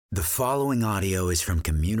The following audio is from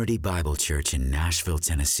Community Bible Church in Nashville,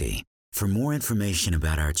 Tennessee. For more information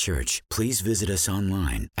about our church, please visit us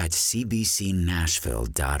online at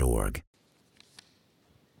CBCNashville.org.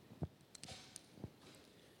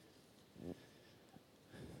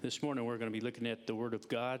 This morning we're going to be looking at the Word of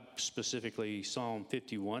God, specifically Psalm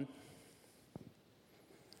 51.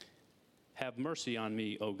 Have mercy on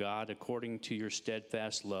me, O God, according to your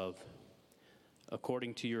steadfast love.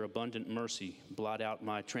 According to your abundant mercy, blot out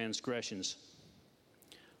my transgressions.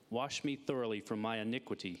 Wash me thoroughly from my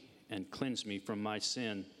iniquity and cleanse me from my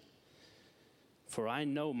sin. For I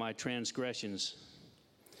know my transgressions,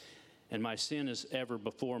 and my sin is ever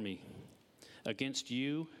before me. Against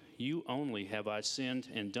you, you only have I sinned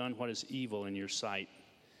and done what is evil in your sight,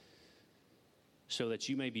 so that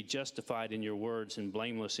you may be justified in your words and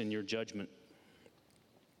blameless in your judgment.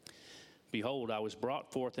 Behold, I was brought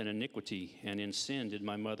forth in iniquity, and in sin did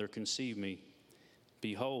my mother conceive me.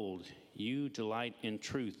 Behold, you delight in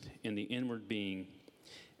truth in the inward being,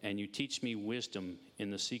 and you teach me wisdom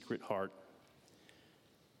in the secret heart.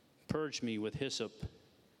 Purge me with hyssop,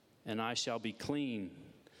 and I shall be clean.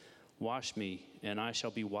 Wash me, and I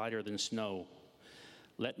shall be whiter than snow.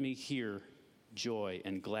 Let me hear joy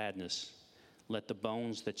and gladness. Let the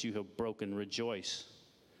bones that you have broken rejoice.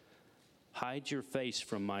 Hide your face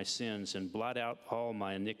from my sins and blot out all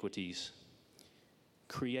my iniquities.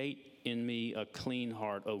 Create in me a clean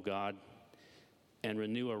heart, O God, and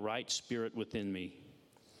renew a right spirit within me.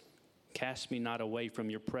 Cast me not away from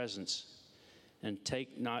your presence, and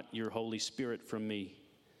take not your Holy Spirit from me.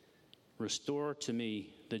 Restore to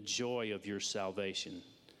me the joy of your salvation,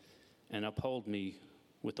 and uphold me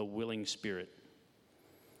with a willing spirit.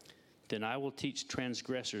 Then I will teach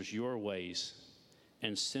transgressors your ways,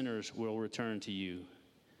 and sinners will return to you.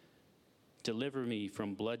 Deliver me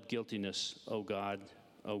from blood guiltiness, O God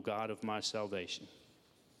of my salvation.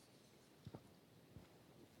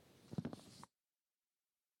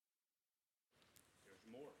 There's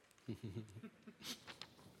more.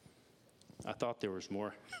 I thought there was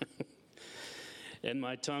more. And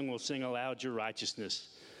my tongue will sing aloud your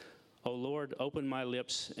righteousness. O Lord, open my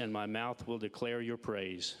lips, and my mouth will declare your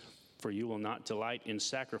praise. For you will not delight in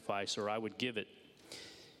sacrifice, or I would give it.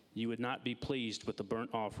 You would not be pleased with the burnt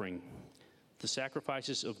offering. The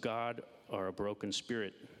sacrifices of God are a broken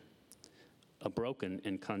spirit, a broken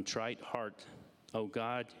and contrite heart. O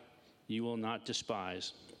God, you will not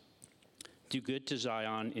despise. Do good to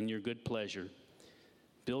Zion in your good pleasure.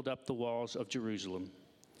 Build up the walls of Jerusalem.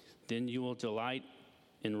 Then you will delight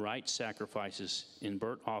in right sacrifices, in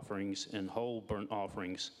burnt offerings and whole burnt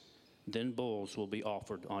offerings. Then bulls will be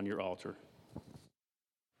offered on your altar.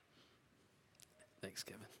 Thanks,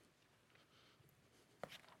 Kevin.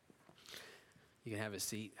 You can have a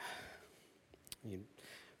seat. You can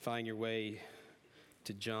find your way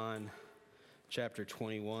to John chapter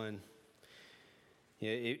 21.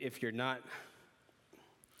 If you're not,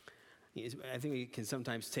 I think we can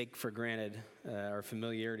sometimes take for granted our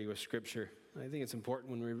familiarity with Scripture. I think it's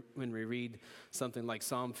important when we read something like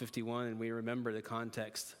Psalm 51 and we remember the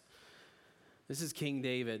context. This is King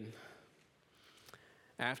David.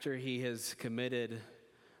 After he has committed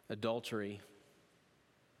adultery,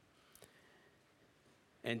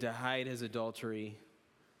 and to hide his adultery,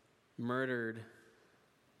 murdered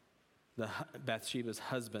Bathsheba's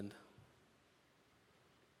husband.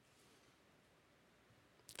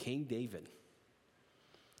 King David.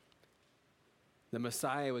 The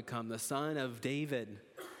Messiah would come, the son of David,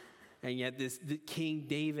 and yet the King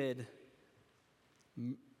David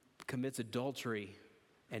commits adultery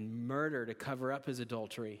and murder to cover up his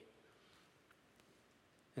adultery.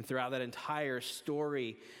 And throughout that entire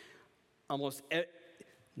story,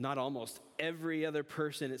 every other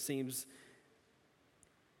person, it seems,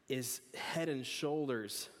 is head and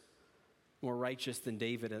shoulders more righteous than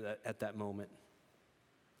David at that moment.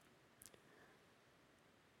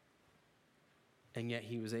 And yet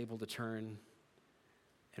he was able to turn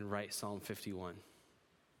and write Psalm 51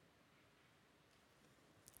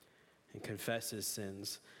 and confess his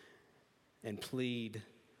sins and plead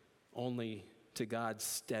only to God's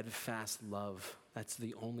steadfast love. That's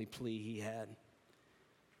the only plea he had.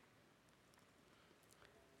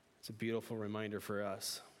 It's a beautiful reminder for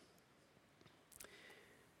us.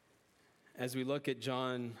 As we look at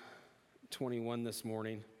John 21 this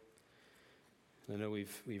morning, I know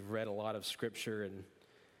we've read a lot of Scripture, and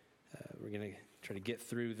we're going to try to get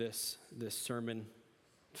through this sermon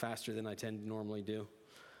faster than I tend to normally do.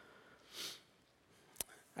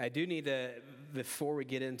 I do need to, before we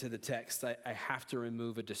get into the text, I have to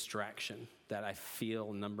remove a distraction that I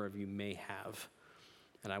feel a number of you may have.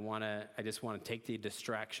 And I just want to take the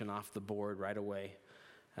distraction off the board right away.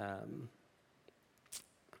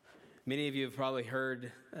 Many of you have probably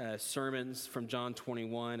heard sermons from John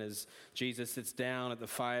 21 as Jesus sits down at the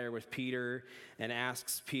fire with Peter and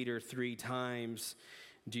asks Peter 3 times,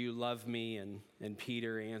 "Do you love me?" And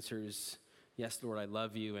Peter answers, "Yes, Lord, I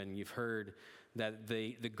love you." And you've heard that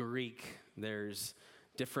the Greek, there's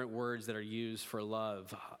different words that are used for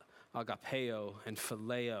love, agapeo and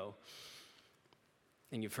phileo.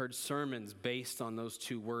 And you've heard sermons based on those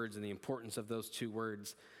 2 words and the importance of those 2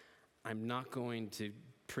 words. I'm not going to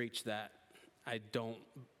preach that. I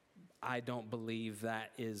don't believe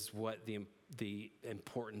that is what the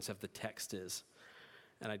importance of the text is.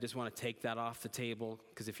 And I just want to take that off the table,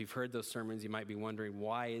 because if you've heard those sermons, you might be wondering,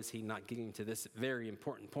 why is he not getting to this very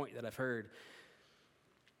important point that I've heard?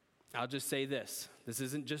 I'll just say this. This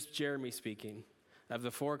isn't just Jeremy speaking. Of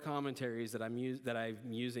the 4 commentaries that I'm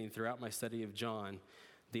using throughout my study of John,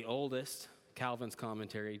 the oldest, Calvin's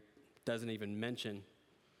commentary, doesn't even mention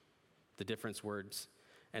the difference words.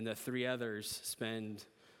 And the 3 others spend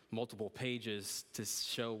multiple pages to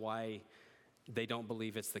show why they don't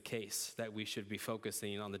believe it's the case that we should be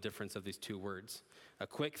focusing on the difference of these 2 words. A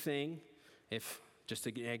quick thing, if just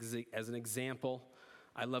as an example,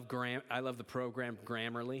 I love the program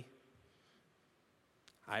Grammarly.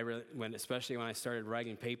 Especially when I started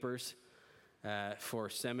writing papers for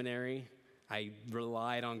seminary, I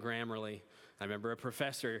relied on Grammarly. I remember a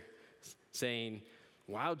professor saying,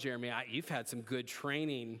 "Wow, Jeremy, you've had some good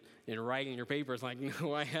training in writing your papers." Like,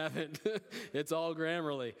 no, I haven't. It's all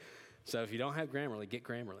Grammarly. So if you don't have Grammarly, get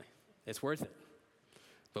Grammarly. It's worth it.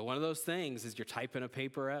 But one of those things is you're typing a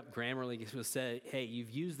paper up, Grammarly will say, "Hey,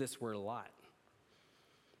 you've used this word a lot.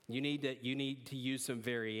 You need to use some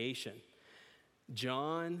variation."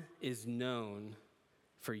 John is known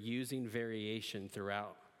for using variation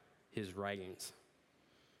throughout his writings.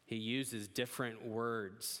 He uses different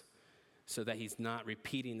words so that he's not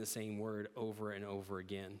repeating the same word over and over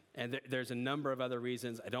again. And there's a number of other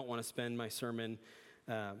reasons. I don't want to spend my sermon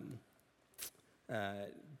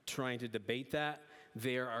trying to debate that.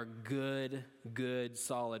 There are good,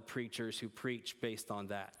 solid preachers who preach based on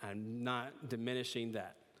that. I'm not diminishing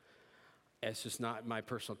that. It's just not my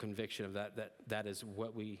personal conviction of that is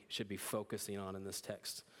what we should be focusing on in this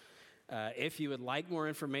text. If you would like more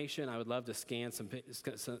information, I would love to scan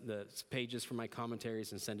the pages from my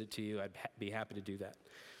commentaries and send it to you. I'd be happy to do that.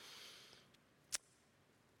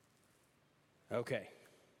 Okay.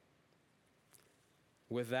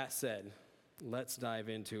 With that said, let's dive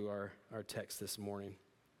into our text this morning.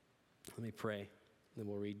 Let me pray, then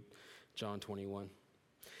we'll read John 21.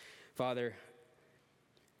 Father,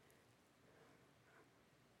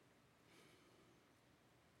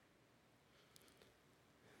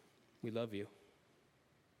 we love you.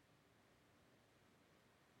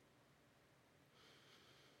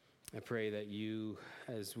 I pray that you,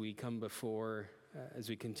 as we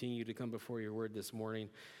continue to come before your word this morning,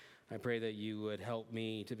 I pray that you would help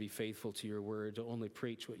me to be faithful to your word, to only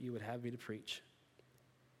preach what you would have me to preach.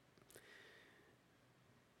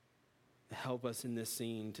 Help us in this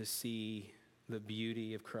scene to see the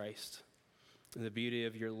beauty of Christ and the beauty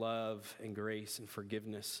of your love and grace and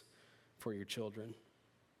forgiveness for your children.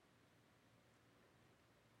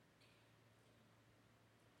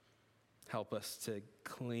 Help us to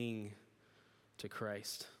cling to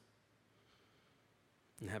Christ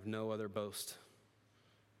and have no other boast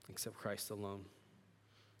except Christ alone.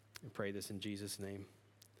 I pray this in Jesus' name.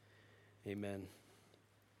 Amen.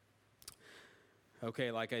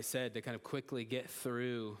 Okay, like I said, to kind of quickly get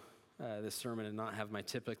through this sermon and not have my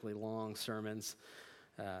typically long sermons,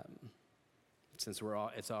 since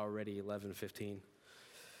it's already 11:15.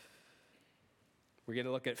 We're going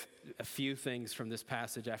to look at a few things from this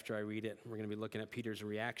passage after I read it. We're going to be looking at Peter's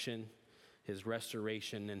reaction, his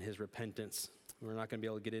restoration, and his repentance. We're not going to be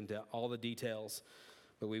able to get into all the details,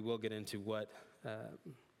 but we will get into what I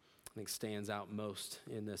think stands out most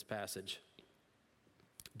in this passage.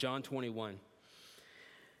 John 21.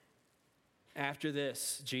 After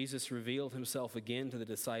this, Jesus revealed himself again to the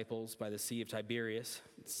disciples by the Sea of Tiberias,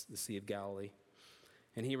 it's the Sea of Galilee.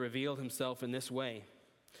 And he revealed himself in this way.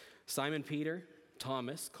 Simon Peter,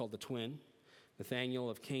 Thomas, called the twin, Nathanael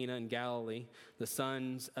of Cana in Galilee, the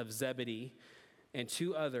sons of Zebedee, and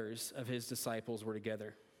 2 others of his disciples were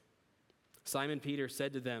together. Simon Peter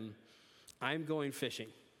said to them, "I'm going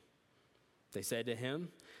fishing." They said to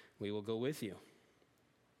him, "We will go with you."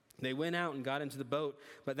 They went out and got into the boat,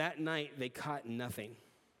 but that night they caught nothing.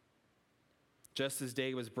 Just as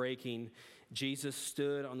day was breaking, Jesus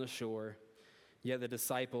stood on the shore, yet the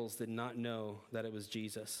disciples did not know that it was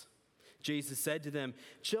Jesus. Jesus said to them,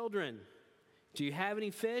 "Children, do you have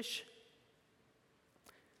any fish?"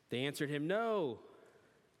 They answered him, "No."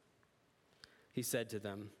 He said to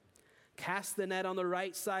them, "Cast the net on the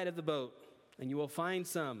right side of the boat, and you will find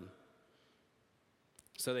some."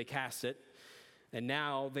 So they cast it, and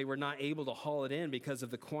now they were not able to haul it in because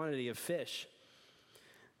of the quantity of fish.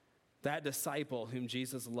 That disciple whom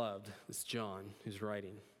Jesus loved, is John, who's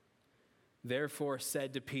writing, therefore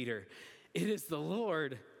said to Peter, "It is the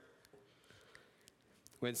Lord."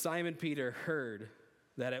 When Simon Peter heard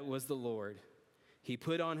that it was the Lord, he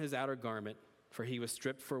put on his outer garment, for he was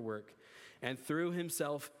stripped for work, and threw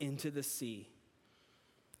himself into the sea.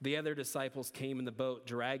 The other disciples came in the boat,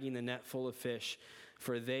 dragging the net full of fish,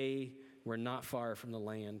 for they were not far from the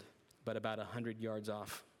land, but about 100 yards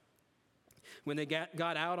off. When they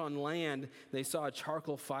got out on land, they saw a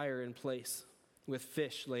charcoal fire in place, with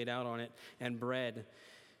fish laid out on it and bread.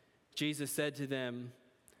 Jesus said to them,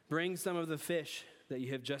 "Bring some of the fish that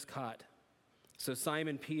you have just caught." So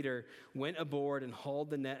Simon Peter went aboard and hauled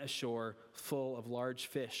the net ashore full of large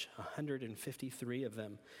fish, 153 of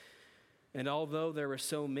them. And although there were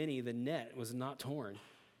so many, the net was not torn.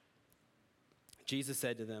 Jesus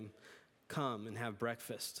said to them, "Come and have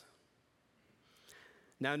breakfast."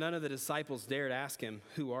 Now none of the disciples dared ask him,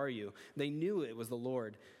 "Who are you?" They knew it was the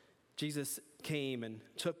Lord. Jesus came and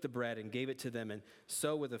took the bread and gave it to them, and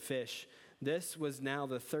so with the fish. This was now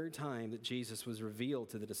the third time that Jesus was revealed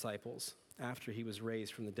to the disciples after he was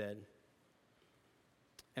raised from the dead.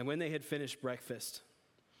 And when they had finished breakfast,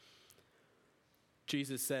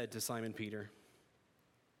 Jesus said to Simon Peter,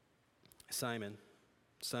 "Simon,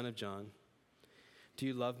 son of John, do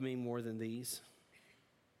you love me more than these?"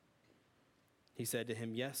 He said to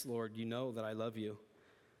him, "Yes, Lord, you know that I love you."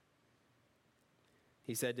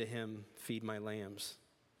 He said to him, "Feed my lambs."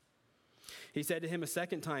 He said to him a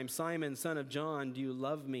second time, "Simon, son of John, do you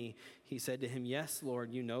love me?" He said to him, "Yes,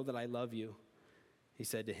 Lord, you know that I love you." He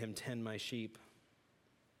said to him, "Tend my sheep."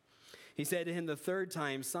 He said to him the third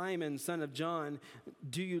time, "Simon, son of John,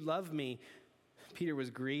 do you love me?" Peter was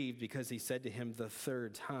grieved because he said to him the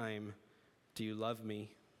third time, "Do you love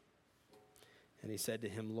me?" And he said to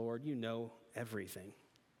him, "Lord, you know everything.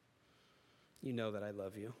 You know that I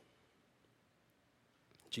love you."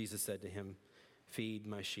 Jesus said to him, "Feed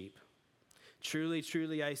my sheep. Truly,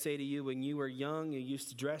 truly, I say to you, when you were young, you used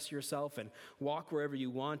to dress yourself and walk wherever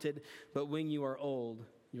you wanted. But when you are old,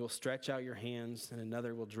 you will stretch out your hands, and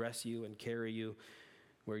another will dress you and carry you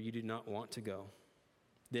where you do not want to go."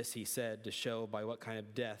 This he said to show by what kind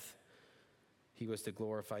of death he was to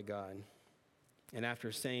glorify God. And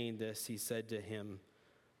after saying this, he said to him,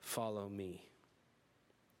 "Follow me."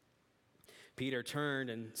 Peter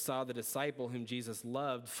turned and saw the disciple whom Jesus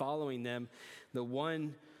loved following them, the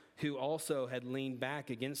one who also had leaned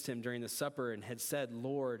back against him during the supper and had said,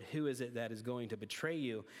 "Lord, who is it that is going to betray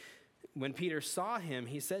you?" When Peter saw him,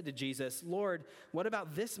 he said to Jesus, "Lord, what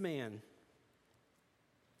about this man?"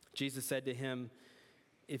 Jesus said to him,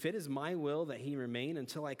 "If it is my will that he remain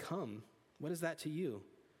until I come, what is that to you?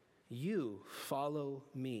 You follow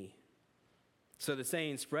me." So the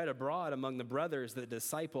saying spread abroad among the brothers that the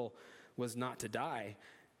disciple was not to die.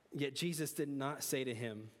 Yet Jesus did not say to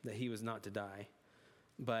him that he was not to die.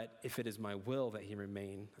 But if it is my will that he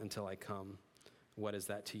remain until I come, what is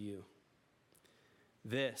that to you?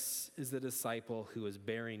 This is the disciple who is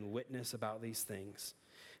bearing witness about these things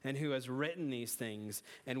and who has written these things,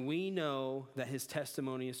 and we know that his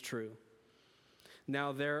testimony is true.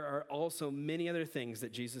 Now there are also many other things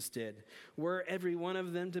that Jesus did. Were every one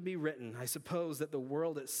of them to be written, I suppose that the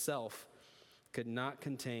world itself could not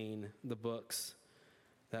contain the books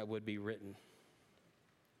that would be written.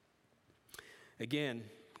 Again,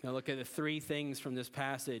 now look at the three things from this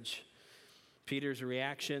passage: Peter's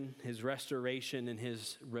reaction, his restoration, and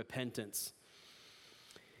his repentance.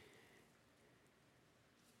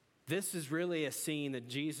 This is really a scene that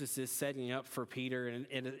Jesus is setting up for Peter, and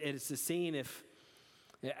it's a scene,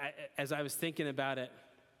 as I was thinking about it,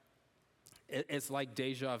 it's like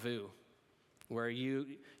deja vu, where you're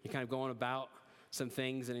kind of going about some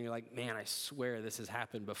things and you're like, man, I swear this has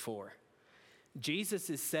happened before. Jesus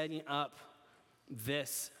is setting up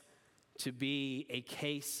this to be a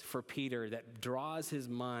case for Peter that draws his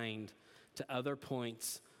mind to other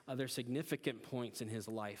points, other significant points in his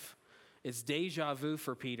life. It's deja vu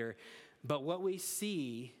for Peter, but what we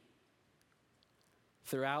see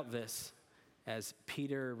throughout this as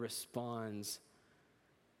Peter responds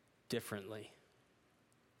differently.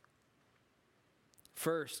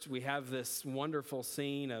 First, we have this wonderful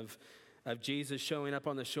scene of Jesus showing up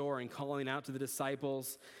on the shore and calling out to the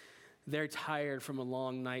disciples. They're tired from a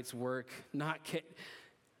long night's work.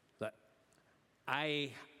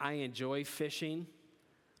 I enjoy fishing,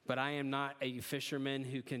 but I am not a fisherman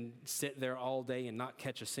who can sit there all day and not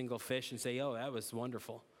catch a single fish and say, "Oh, that was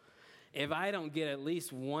wonderful." If I don't get at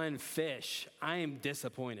least one fish, I am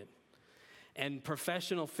disappointed. And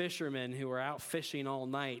professional fishermen who are out fishing all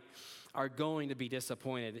night are going to be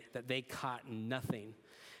disappointed that they caught nothing.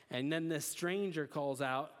 And then the stranger calls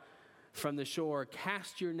out from the shore,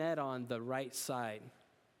 cast your net on the right side.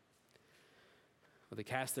 Well, they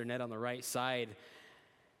cast their net on the right side,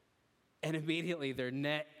 and immediately their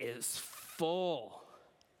net is full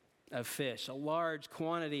of fish, a large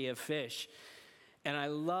quantity of fish. And I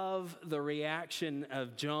love the reaction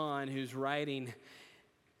of John, who's writing,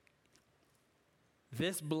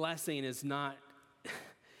 this blessing is not,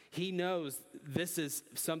 he knows this is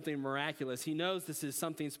something miraculous. He knows this is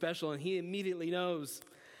something special, and he immediately knows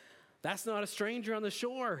that's not a stranger on the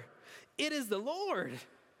shore. It is the Lord.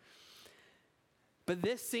 But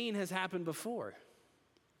this scene has happened before.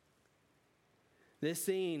 This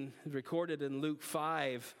scene is recorded in Luke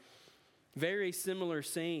 5, very similar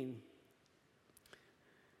scene,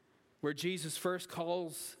 where Jesus first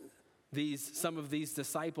calls some of these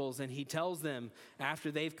disciples, and he tells them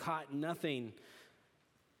after they've caught nothing,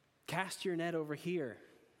 cast your net over here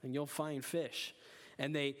and you'll find fish.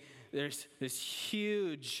 And there's this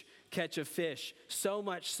huge catch of fish, so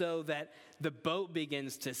much so that the boat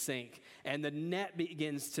begins to sink and the net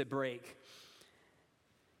begins to break.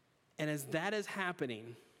 And as that is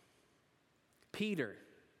happening, Peter,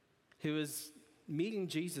 who is meeting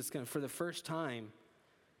Jesus for the first time,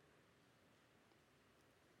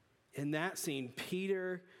 in that scene,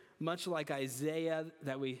 Peter, much like Isaiah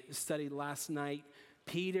that we studied last night,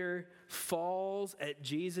 Peter falls at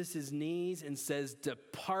Jesus' knees and says,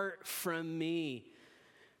 "Depart from me,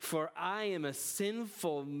 for I am a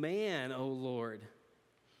sinful man, O Lord."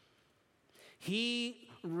 He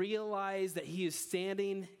realized that he is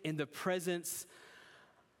standing in the presence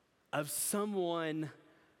of someone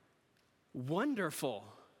wonderful.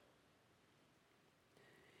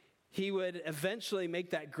 He would eventually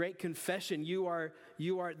make that great confession, you are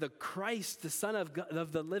the Christ, the Son of God,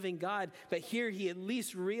 of the living God. But here he at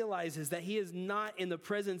least realizes that he is not in the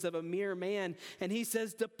presence of a mere man. And he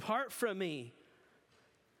says, "Depart from me.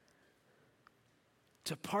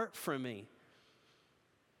 Depart from me."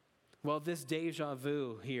 Well, this deja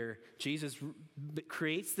vu here, Jesus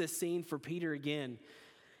creates this scene for Peter again.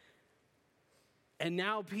 And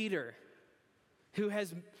now Peter, who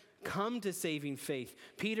has come to saving faith,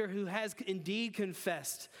 Peter, who has indeed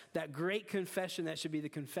confessed that great confession that should be the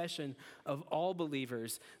confession of all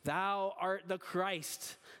believers, "Thou art the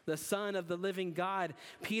Christ, the Son of the living God."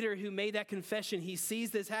 Peter, who made that confession, he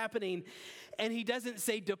sees this happening, and he doesn't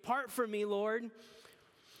say, "Depart from me, Lord."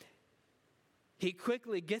 He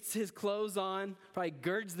quickly gets his clothes on, probably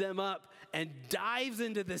girds them up, and dives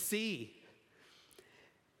into the sea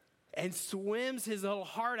and swims his little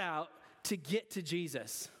heart out to get to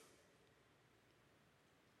Jesus.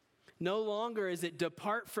 No longer is it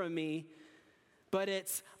 "depart from me," but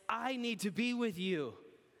it's "I need to be with you.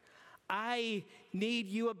 I need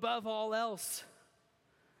you above all else."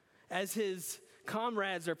 As his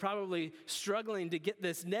comrades are probably struggling to get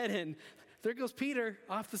this net in, there goes Peter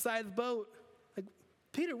off the side of the boat. Like,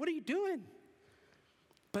 "Peter, what are you doing?"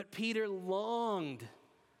 But Peter longed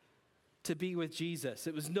to be with Jesus.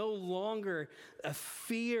 It was no longer a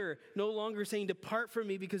fear, no longer saying, "Depart from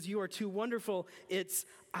me because you are too wonderful." It's,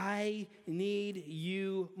 "I need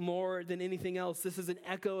you more than anything else." This is an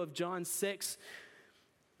echo of John 6,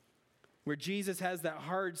 where Jesus has that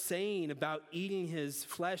hard saying about eating his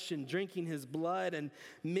flesh and drinking his blood. And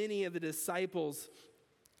many of the disciples,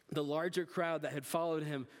 the larger crowd that had followed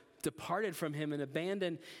him, departed from him and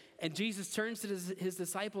abandoned. And Jesus turns to his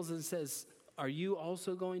disciples and says, "Are you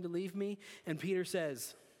also going to leave me?" And Peter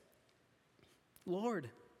says,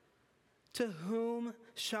 "Lord, to whom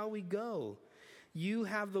shall we go? You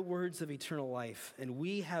have the words of eternal life, and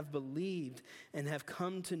we have believed and have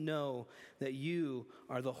come to know that you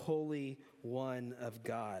are the Holy One of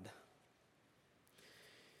God."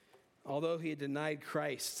 Although he had denied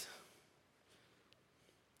Christ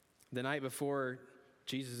the night before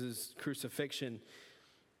Jesus' crucifixion,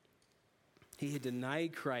 he had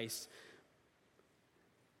denied Christ.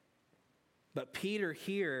 But Peter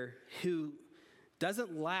here, who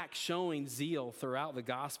doesn't lack showing zeal throughout the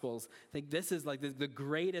Gospels, I think this is like the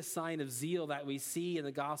greatest sign of zeal that we see in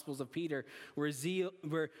the Gospels of Peter,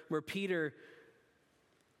 where Peter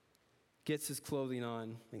gets his clothing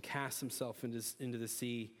on and casts himself into the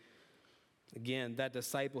sea. Again, that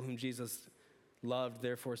disciple whom Jesus loved,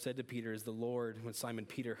 therefore said to Peter, "Is the Lord." When Simon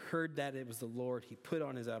Peter heard that it was the Lord, he put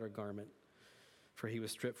on his outer garment, for he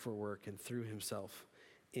was stripped for work, and threw himself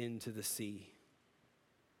into the sea.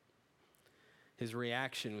 His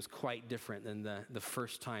reaction was quite different than the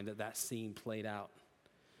first time that scene played out.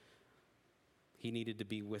 he needed to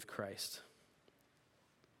be with Christ.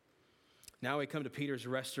 Now we come to Peter's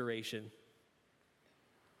restoration.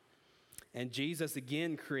 And Jesus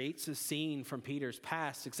again creates a scene from Peter's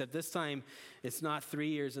past, except this time it's not 3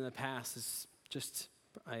 years in the past, it's just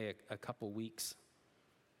a couple weeks.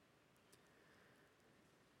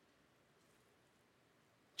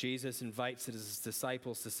 Jesus invites his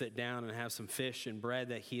disciples to sit down and have some fish and bread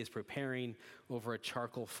that he is preparing over a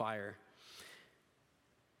charcoal fire.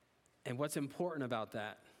 And what's important about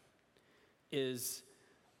that is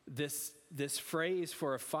this phrase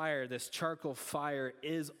for a fire, this charcoal fire,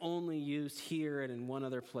 is only used here and in one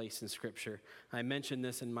other place in Scripture. I mentioned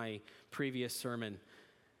this in my previous sermon.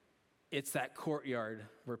 It's that courtyard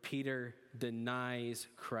where Peter denies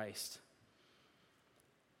Christ.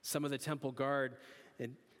 Some of the temple guard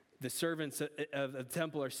and the servants of the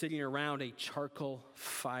temple are sitting around a charcoal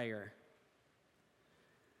fire.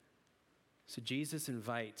 So Jesus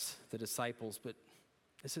invites the disciples, but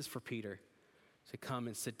this is for Peter, to come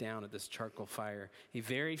and sit down at this charcoal fire. A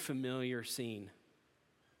very familiar scene.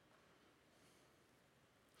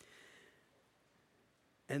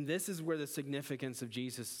 And this is where the significance of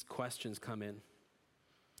Jesus' questions come in.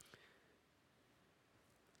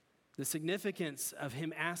 The significance of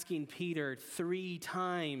him asking Peter 3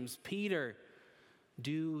 times, "Peter,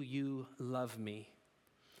 do you love me?"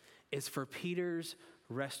 is for Peter's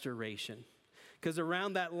restoration. Because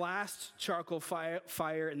around that last charcoal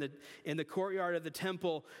fire in the courtyard of the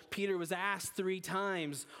temple, Peter was asked 3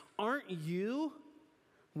 times, "Aren't you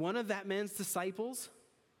one of that man's disciples?"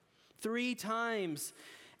 3 times.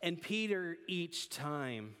 And Peter each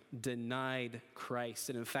time denied Christ.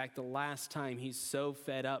 And in fact, the last time he's so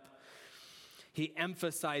fed up, he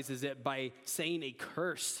emphasizes it by saying a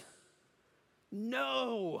curse.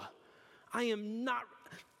 "No, I am not,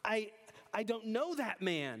 I don't know that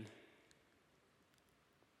man."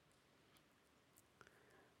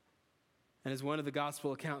 And as one of the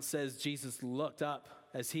gospel accounts says, Jesus looked up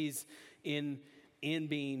as he's in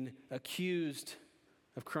being accused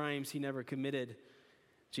of crimes he never committed.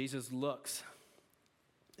 Jesus looks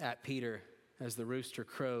at Peter as the rooster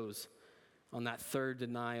crows on that 3rd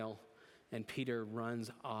denial, and Peter runs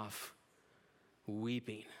off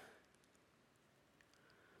weeping.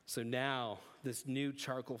 So now, this new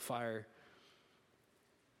charcoal fire,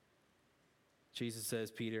 Jesus says,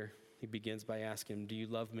 "Peter," he begins by asking him, "Do you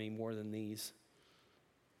love me more than these?"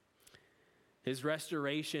 His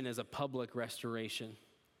restoration is a public restoration.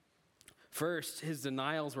 First, his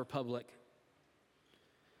denials were public.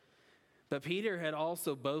 But Peter had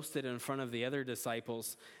also boasted in front of the other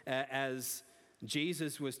disciples as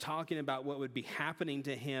Jesus was talking about what would be happening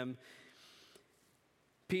to him.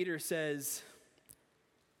 Peter says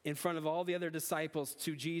in front of all the other disciples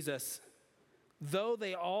to Jesus, "Though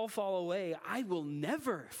they all fall away, I will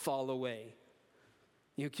never fall away."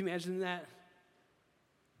 Can you imagine that?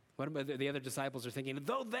 What about the other disciples are thinking?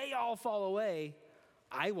 Though they all fall away,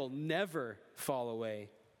 I will never fall away.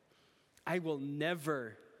 I will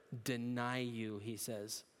never deny you, he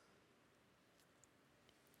says.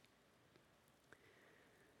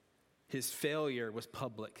 His failure was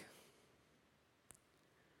public.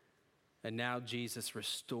 And now Jesus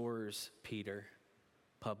restores Peter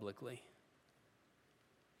publicly.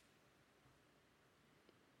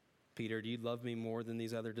 "Peter, do you love me more than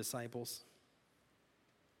these other disciples?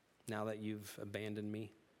 Now that you've abandoned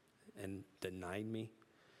me and denied me?"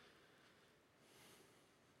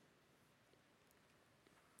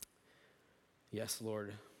 "Yes,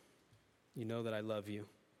 Lord, you know that I love you."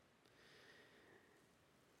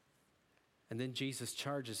 And then Jesus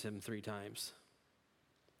charges him 3 times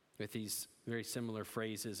with these very similar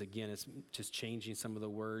phrases. Again, it's just changing some of the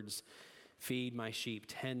words. "Feed my sheep,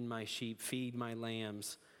 tend my sheep, feed my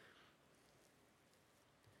lambs."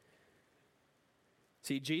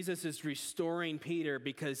 See, Jesus is restoring Peter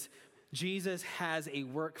because Jesus has a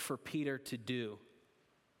work for Peter to do.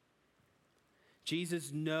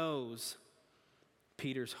 Jesus knows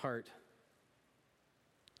Peter's heart.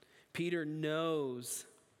 Peter knows,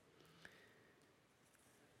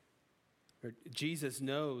 or Jesus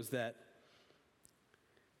knows that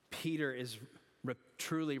Peter is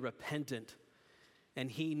truly repentant, and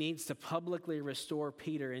he needs to publicly restore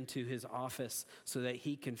Peter into his office so that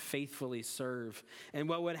he can faithfully serve. And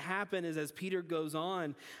what would happen is, as Peter goes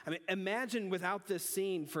on, imagine without this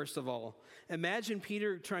scene, first of all, imagine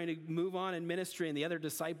Peter trying to move on in ministry and the other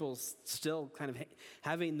disciples still kind of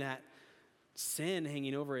having that sin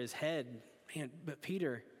hanging over his head. Man, but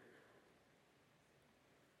Peter,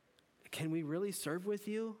 can we really serve with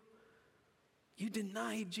you? You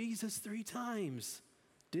denied Jesus 3 times.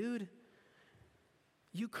 Dude,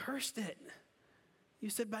 you cursed it. You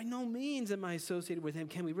said, by no means am I associated with him.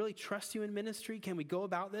 Can we really trust you in ministry? Can we go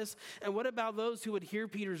about this? And what about those who would hear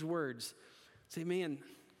Peter's words? Say, man,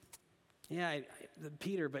 yeah,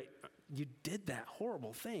 Peter, but you did that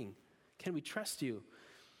horrible thing. Can we trust you?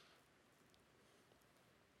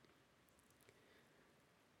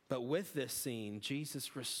 But with this scene,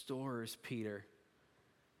 Jesus restores Peter.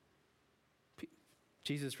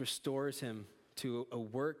 Jesus restores him to a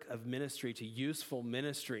work of ministry, to useful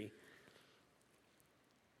ministry.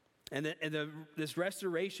 And this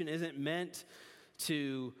restoration isn't meant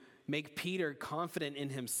to make Peter confident in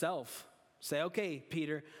himself. Say, okay,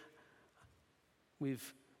 Peter,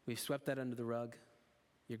 we've swept that under the rug.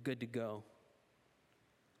 You're good to go.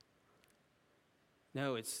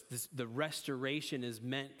 No, the restoration is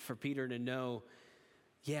meant for Peter to know,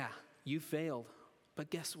 yeah, you failed, but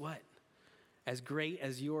guess what? As great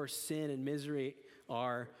as your sin and misery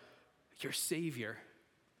are, your Savior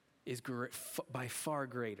is by far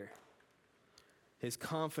greater. His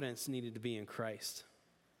confidence needed to be in Christ.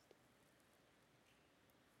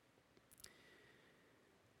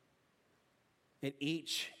 And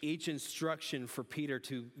each instruction for Peter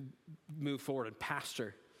to move forward and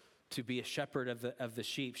pastor, to be a shepherd of the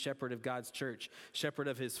sheep, shepherd of God's church, shepherd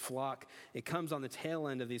of his flock, it comes on the tail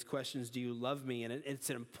end of these questions, do you love me? And it's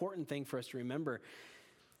an important thing for us to remember,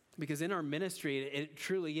 because in our ministry, it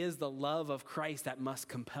truly is the love of Christ that must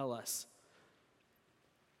compel us.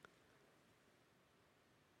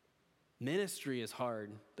 Ministry is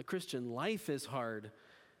hard. The Christian life is hard.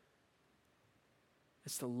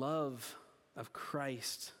 It's the love of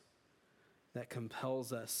Christ that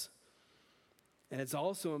compels us. And it's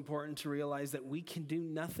also important to realize that we can do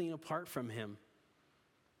nothing apart from him.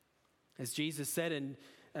 As Jesus said,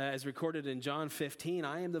 as recorded in John 15,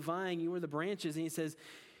 I am the vine, you are the branches. And he says,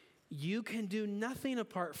 you can do nothing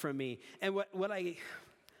apart from me. And what I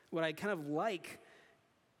kind of like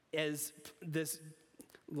is this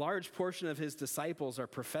large portion of his disciples are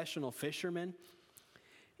professional fishermen.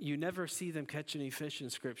 You never see them catch any fish in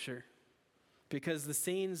Scripture, because the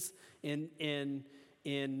scenes in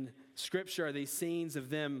Scripture are these scenes of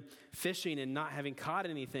them fishing and not having caught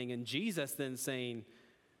anything, and Jesus then saying,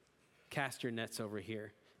 cast your nets over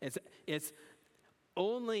here. It's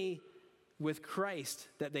only with Christ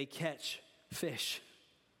that they catch fish,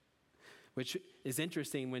 which is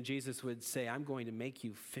interesting when Jesus would say, I'm going to make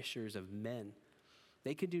you fishers of men.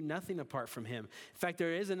 They could do nothing apart from him. In fact,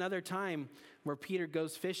 there is another time where Peter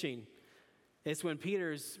goes fishing. It's when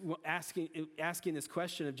Peter's asking this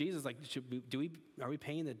question of Jesus, like, are we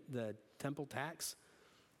paying the temple tax?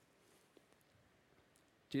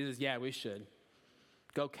 Jesus, yeah, we should.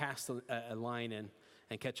 Go cast a line in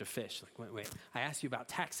and catch a fish. Like, wait, I asked you about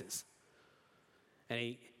taxes. And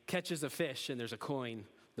he catches a fish and there's a coin.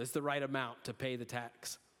 That's the right amount to pay the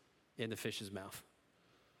tax in the fish's mouth.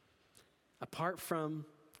 Apart from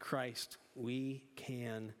Christ, we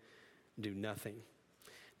can do nothing.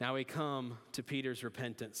 Now we come to Peter's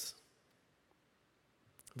repentance.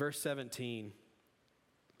 Verse 17.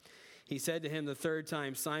 He said to him the third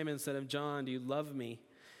time, Simon, son of John, do you love me?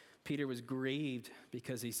 Peter was grieved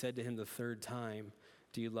because he said to him the third time,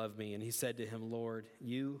 do you love me? And he said to him, Lord,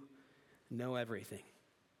 you know everything.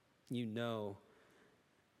 You know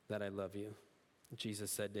that I love you. Jesus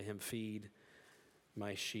said to him, feed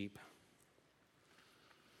my sheep.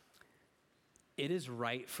 It is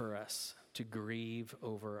right for us to grieve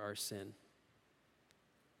over our sin.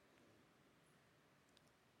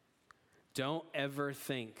 Don't ever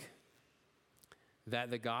think that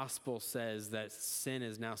the gospel says that sin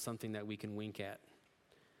is now something that we can wink at,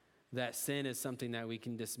 that sin is something that we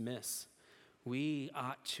can dismiss. We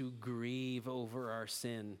ought to grieve over our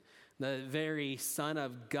sin. The very Son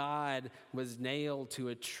of God was nailed to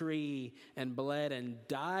a tree and bled and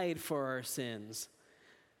died for our sins.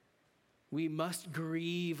 We must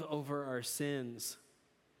grieve over our sins.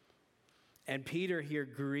 And Peter here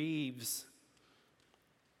grieves.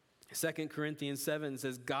 2 Corinthians 7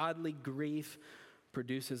 says, godly grief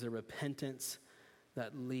produces a repentance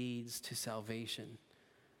that leads to salvation.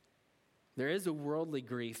 There is a worldly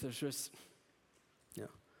grief. There's just,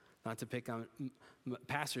 not to pick on,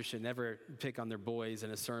 pastors should never pick on their boys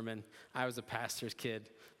in a sermon. I was a pastor's kid,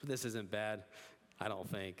 but this isn't bad, I don't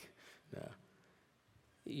think. No.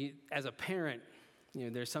 As a parent,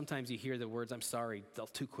 there's sometimes you hear the words, I'm sorry,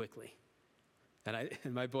 too quickly. And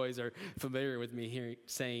my boys are familiar with me here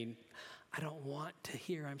saying, I don't want to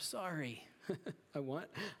hear I'm sorry. I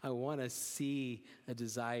want to see a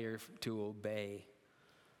desire to obey.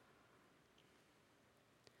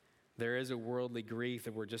 There is a worldly grief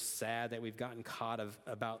that we're just sad that we've gotten caught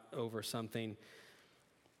over something.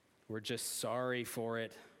 We're just sorry for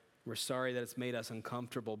it. We're sorry that it's made us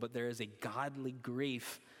uncomfortable, but there is a godly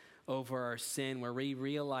grief over our sin where we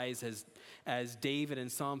realize, as David in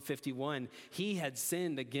Psalm 51, he had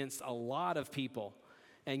sinned against a lot of people.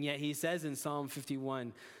 And yet he says in Psalm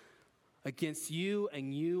 51, against you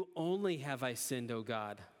and you only have I sinned, O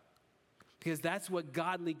God. Because that's what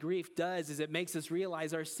godly grief does, is it makes us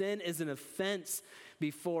realize our sin is an offense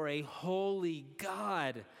before a holy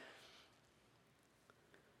God.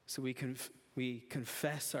 So we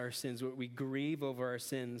confess our sins, we grieve over our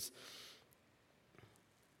sins.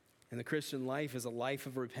 And the Christian life is a life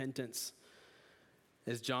of repentance.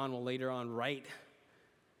 As John will later on write,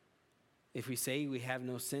 if we say we have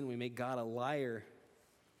no sin, we make God a liar.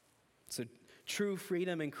 So true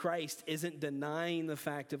freedom in Christ isn't denying the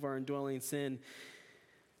fact of our indwelling sin.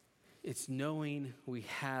 It's knowing we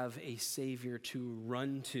have a Savior to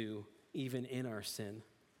run to even in our sin.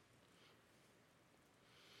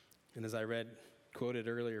 And as I quoted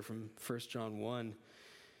earlier from 1 John 1,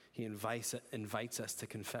 he invites us to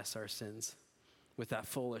confess our sins with that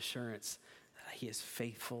full assurance that he is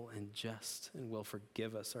faithful and just and will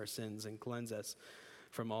forgive us our sins and cleanse us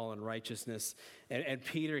from all unrighteousness. And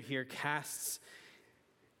Peter here casts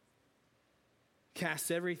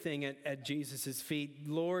everything at Jesus' feet.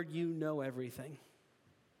 Lord, you know everything.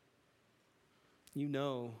 You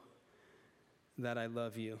know that I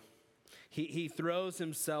love you. He throws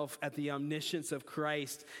himself at the omniscience of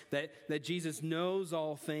Christ, that Jesus knows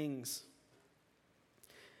all things.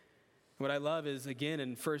 What I love is, again,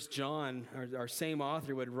 in 1 John, our same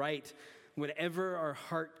author would write, whenever our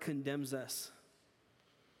heart condemns us,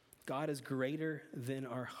 God is greater than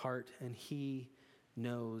our heart, and he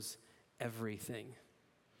knows everything.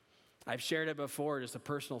 I've shared it before, just a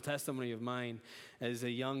personal testimony of mine as a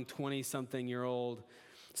young 20-something-year-old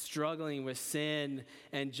struggling with sin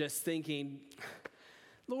and just thinking,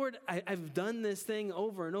 Lord, I've done this thing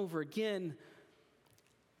over and over again.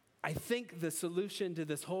 I think the solution to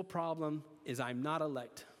this whole problem is I'm not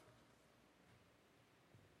elect.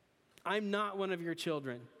 I'm not one of your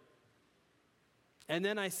children. And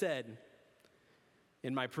then I said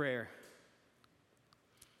in my prayer,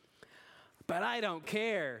 but I don't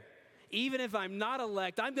care. Even if I'm not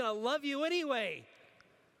elect, I'm going to love you anyway.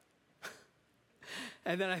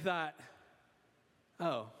 And then I thought,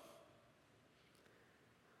 oh,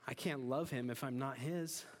 I can't love him if I'm not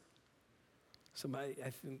his. So I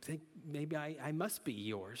think maybe I must be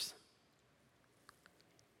yours.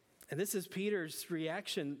 And this is Peter's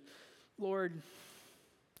reaction. Lord,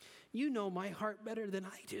 you know my heart better than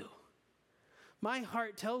I do. My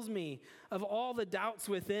heart tells me of all the doubts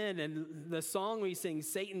within, and the song we sing,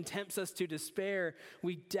 Satan tempts us to despair.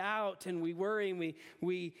 We doubt and we worry and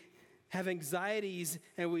we have anxieties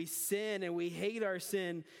and we sin and we hate our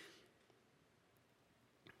sin.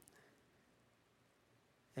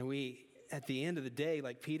 And we, at the end of the day,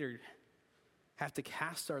 like Peter, have to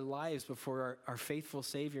cast our lives before our faithful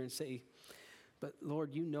Savior and say, but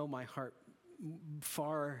Lord, you know my heart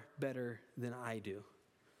far better than I do.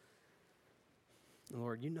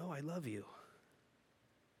 Lord, you know I love you.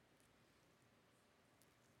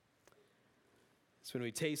 It's when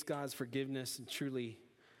we taste God's forgiveness and truly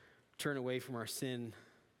turn away from our sin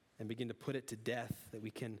and begin to put it to death that we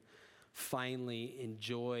can finally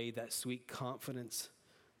enjoy that sweet confidence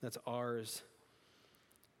that's ours.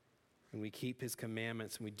 And we keep his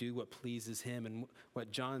commandments and we do what pleases him. And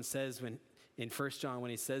what John says in 1 John, when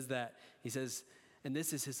he says that, he says, and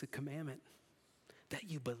this is his commandment, that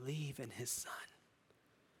you believe in his Son.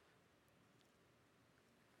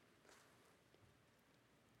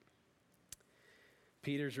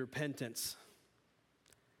 Peter's repentance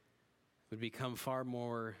would become far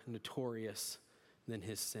more notorious than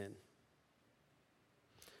his sin.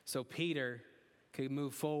 So Peter could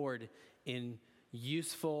move forward in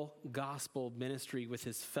useful gospel ministry with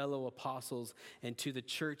his fellow apostles and to the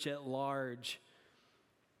church at large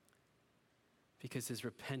because his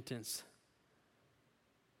repentance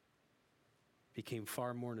became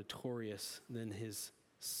far more notorious than his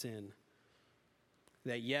sin.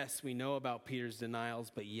 That yes, we know about Peter's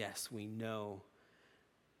denials, but yes, we know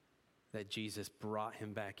that Jesus brought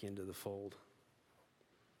him back into the fold.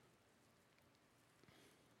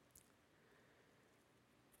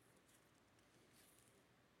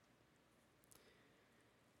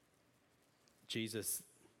 Jesus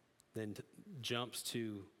then jumps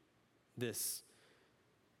to this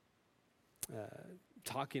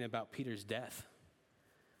talking about Peter's death.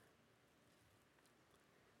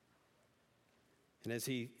 And as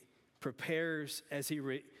he prepares, as he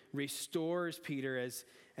restores Peter,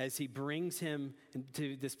 as he brings him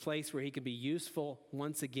to this place where he can be useful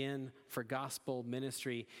once again for gospel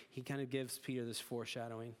ministry, he kind of gives Peter this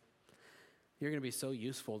foreshadowing. you're going to be so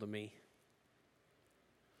useful to me.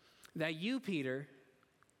 That you, Peter,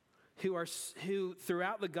 who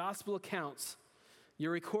throughout the gospel accounts,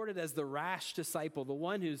 you're recorded as the rash disciple, the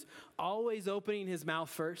one who's always opening his mouth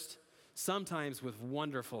first, sometimes with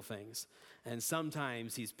wonderful things, and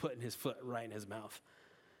sometimes he's putting his foot right in his mouth.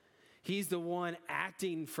 He's the one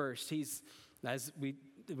acting first. He's, as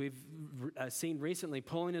we've seen recently,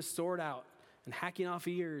 pulling his sword out and hacking off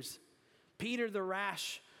ears. Peter the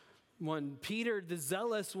rash one, Peter the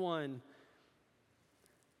zealous one.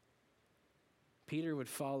 Peter would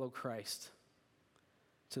follow Christ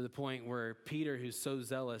to the point where Peter, who's so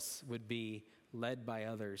zealous, would be led by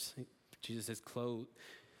others. Jesus says,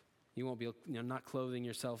 you won't be, not clothing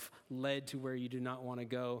yourself, led to where you do not want to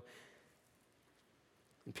go.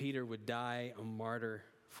 And Peter would die a martyr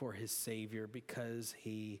for his Savior because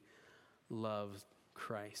he loved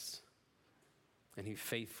Christ and he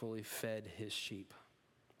faithfully fed his sheep.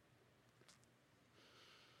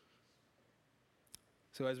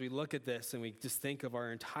 So as we look at this and we just think of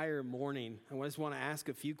our entire morning, I just want to ask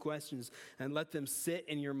a few questions and let them sit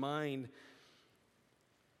in your mind.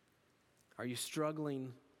 Are you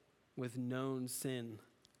struggling with known sin?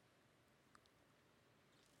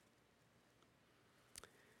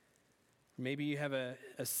 Maybe you have a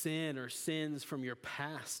sin or sins from your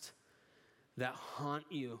past that haunt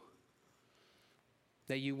you,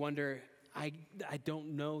 that you wonder, I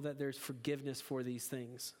don't know that there's forgiveness for these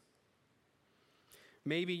things.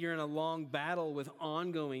 Maybe you're in a long battle with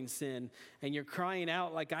ongoing sin and you're crying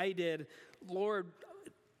out like I did, Lord,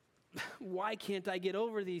 why can't I get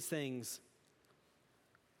over these things?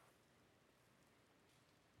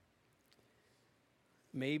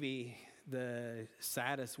 Maybe the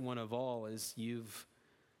saddest one of all is you've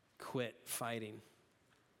quit fighting.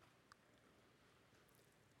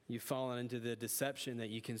 You've fallen into the deception that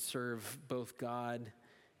you can serve both God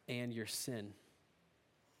and your sin.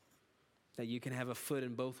 That you can have a foot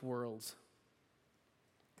in both worlds.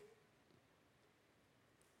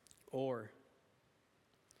 Or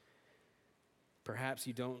perhaps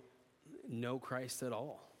you don't know Christ at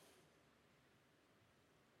all.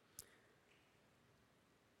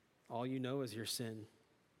 All you know is your sin.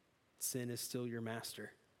 Sin is still your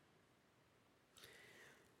master.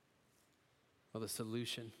 Well, the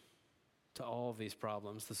solution to all of these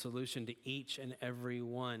problems, the solution to each and every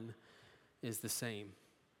one is the same.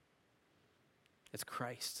 It's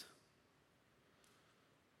Christ.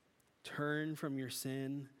 Turn from your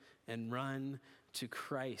sin and run to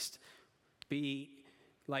Christ. Be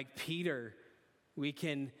like Peter. We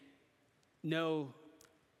can know,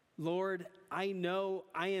 Lord, I know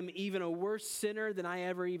I am even a worse sinner than I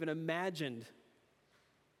ever even imagined.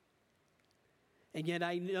 And yet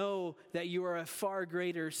I know that you are a far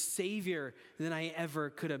greater Savior than I ever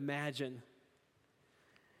could imagine.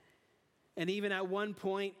 And even at one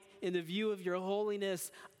point, in the view of your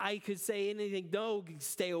holiness, I could say anything, no,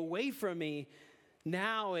 stay away from me.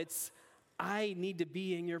 Now it's, I need to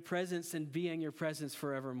be in your presence and be in your presence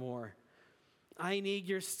forevermore. I need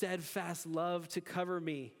your steadfast love to cover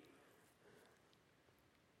me.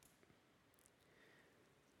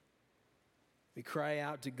 We cry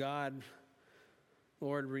out to God,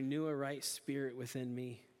 Lord, renew a right spirit within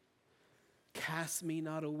me. Cast me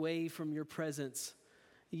not away from your presence.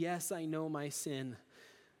 Yes, I know my sin,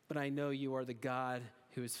 but I know you are the God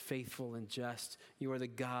who is faithful and just. You are the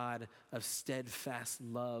God of steadfast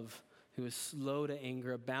love, who is slow to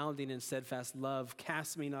anger, abounding in steadfast love.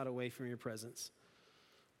 Cast me not away from your presence.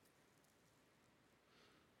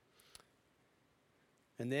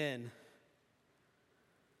 And then,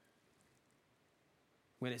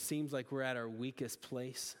 when it seems like we're at our weakest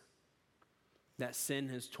place, that sin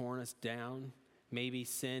has torn us down, maybe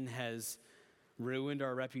sin has ruined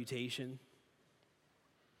our reputation.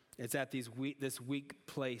 It's at this weak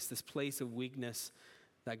place, this place of weakness,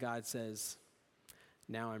 that God says,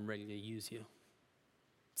 now I'm ready to use you.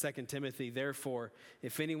 2 Timothy, therefore,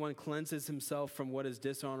 if anyone cleanses himself from what is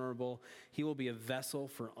dishonorable, he will be a vessel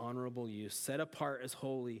for honorable use, set apart as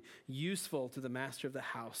holy, useful to the master of the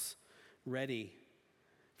house, ready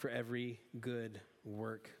for every good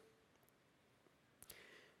work.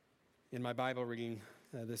 In my Bible reading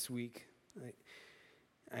this week,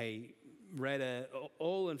 I read an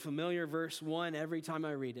old and familiar verse 1 every time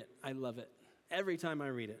I read it. I love it. Every time I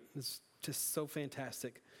read it. It's just so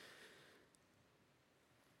fantastic.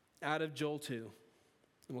 Out of Joel 2,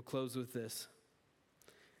 and we'll close with this.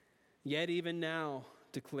 Yet even now,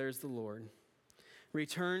 declares the Lord,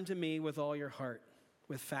 return to me with all your heart,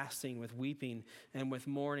 with fasting, with weeping, and with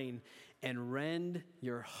mourning, and rend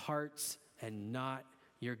your hearts and not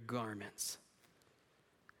your garments.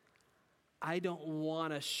 I don't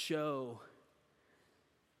want to show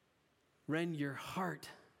Rend your heart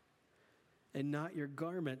and not your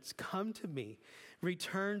garments. Come to me.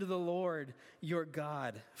 Return to the Lord your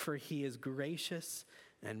God, for he is gracious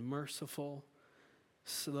and merciful,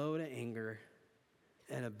 slow to anger,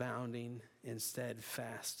 and abounding in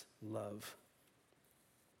steadfast love.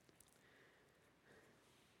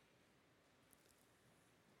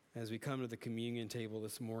 As we come to the communion table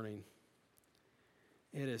this morning,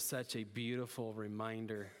 it is such a beautiful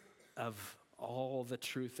reminder of all the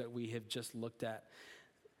truth that we have just looked at.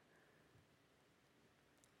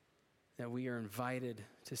 That we are invited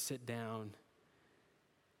to sit down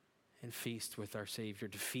and feast with our Savior,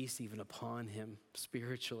 to feast even upon him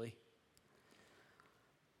spiritually.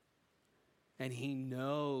 And he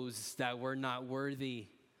knows that we're not worthy.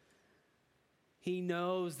 He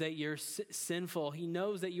knows that you're sinful. He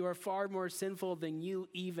knows that you are far more sinful than you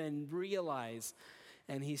even realize.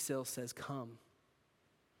 And he still says, come.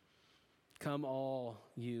 Come all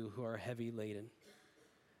you who are heavy laden,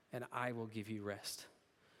 and I will give you rest.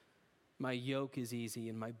 My yoke is easy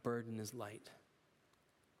and my burden is light.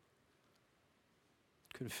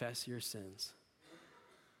 Confess your sins,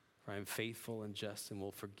 for I am faithful and just and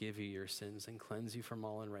will forgive you your sins and cleanse you from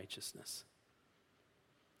all unrighteousness.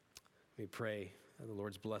 We pray the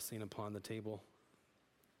Lord's blessing upon the table.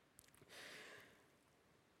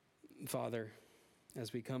 Father,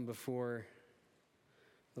 as we come before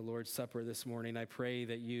the Lord's Supper this morning, I pray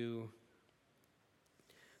that you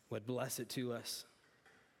would bless it to us.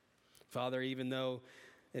 Father, even though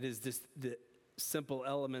it is just the simple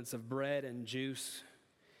elements of bread and juice,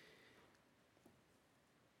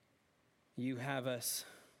 you have us,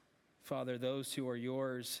 Father, those who are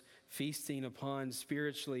yours, feasting upon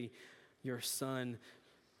spiritually your Son,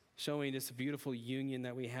 showing this beautiful union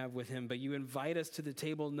that we have with him. But you invite us to the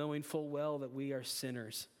table knowing full well that we are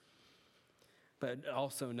sinners, but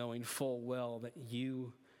also knowing full well that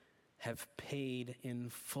you have paid in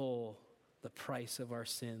full the price of our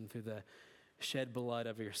sin through the shed blood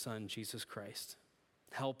of your Son, Jesus Christ.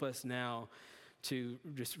 Help us now to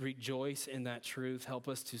just rejoice in that truth. Help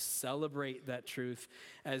us to celebrate that truth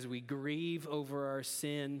as we grieve over our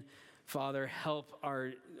sin. Father, help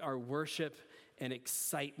our worship and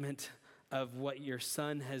excitement of what your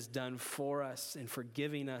Son has done for us and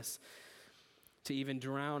forgiving us to even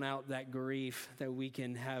drown out that grief, that we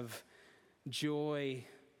can have joy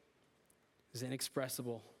is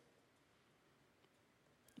inexpressible.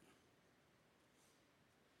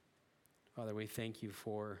 Father, we thank you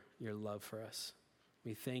for your love for us.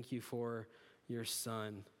 We thank you for your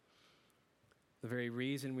Son. The very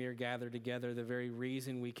reason we are gathered together, the very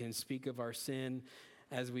reason we can speak of our sin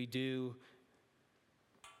as we do,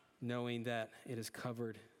 knowing that it is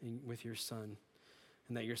covered with your Son,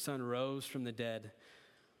 and that your Son rose from the dead,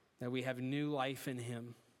 that we have new life in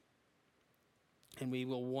him, and we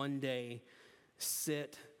will one day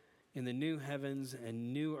sit in the new heavens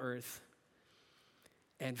and new earth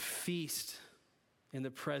and feast in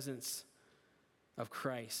the presence of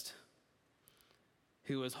Christ,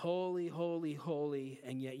 who is holy, holy, holy,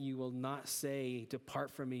 and yet you will not say,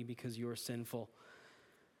 depart from me because you are sinful.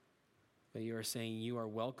 But you are saying, you are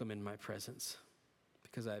welcome in my presence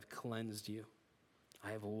because I have cleansed you.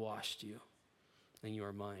 I have washed you, and you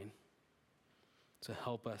are mine. So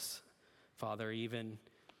help us, Father, even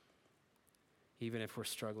if we're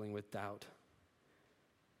struggling with doubt.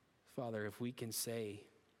 Father, if we can say,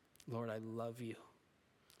 Lord, I love you,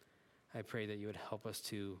 I pray that you would help us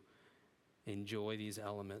to enjoy these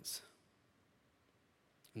elements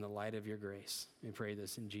in the light of your grace. We pray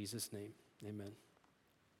this in Jesus' name. Amen.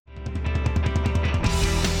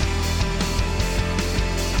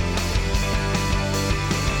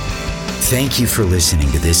 Thank you for listening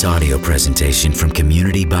to this audio presentation from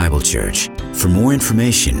Community Bible Church. For more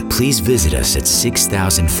information, please visit us at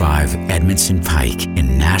 6005 Edmondson Pike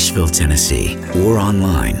in Nashville, Tennessee, or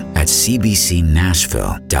online at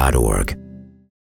cbcnashville.org.